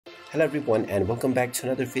Hello everyone and welcome back to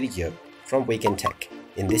another video from Wake&Tech.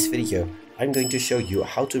 In this video, I'm going to show you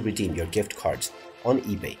how to redeem your gift cards on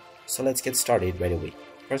eBay. So let's get started right away.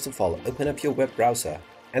 First of all, open up your web browser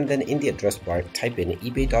and then in the address bar type in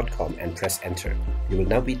ebay.com and press enter. You will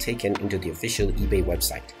now be taken into the official eBay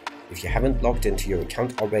website. If you haven't logged into your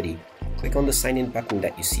account already, click on the sign in button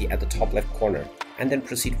that you see at the top left corner and then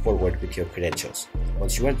proceed forward with your credentials.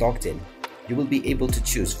 Once you are logged in, you will be able to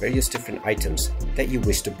choose various different items that you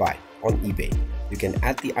wish to buy on eBay. You can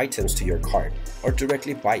add the items to your cart or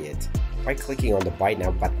directly buy it by clicking on the Buy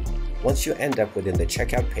Now button. Once you end up within the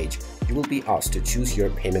checkout page, you will be asked to choose your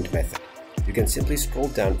payment method. You can simply scroll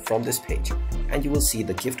down from this page and you will see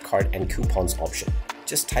the gift card and coupons option.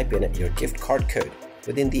 Just type in your gift card code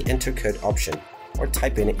within the enter code option or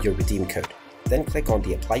type in your redeem code. Then click on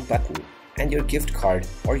the apply button and your gift card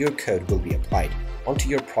or your code will be applied onto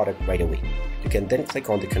your product right away. You can then click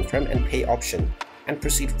on the confirm and pay option and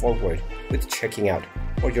proceed forward with checking out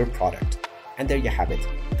for your product. And there you have it.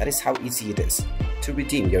 That is how easy it is to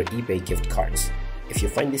redeem your eBay gift cards. If you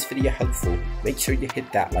find this video helpful, make sure you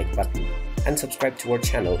hit that like button and subscribe to our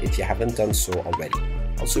channel if you haven't done so already.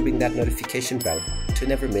 Also ring that notification bell to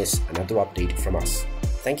never miss another update from us.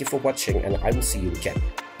 Thank you for watching and I will see you again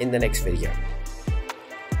in the next video.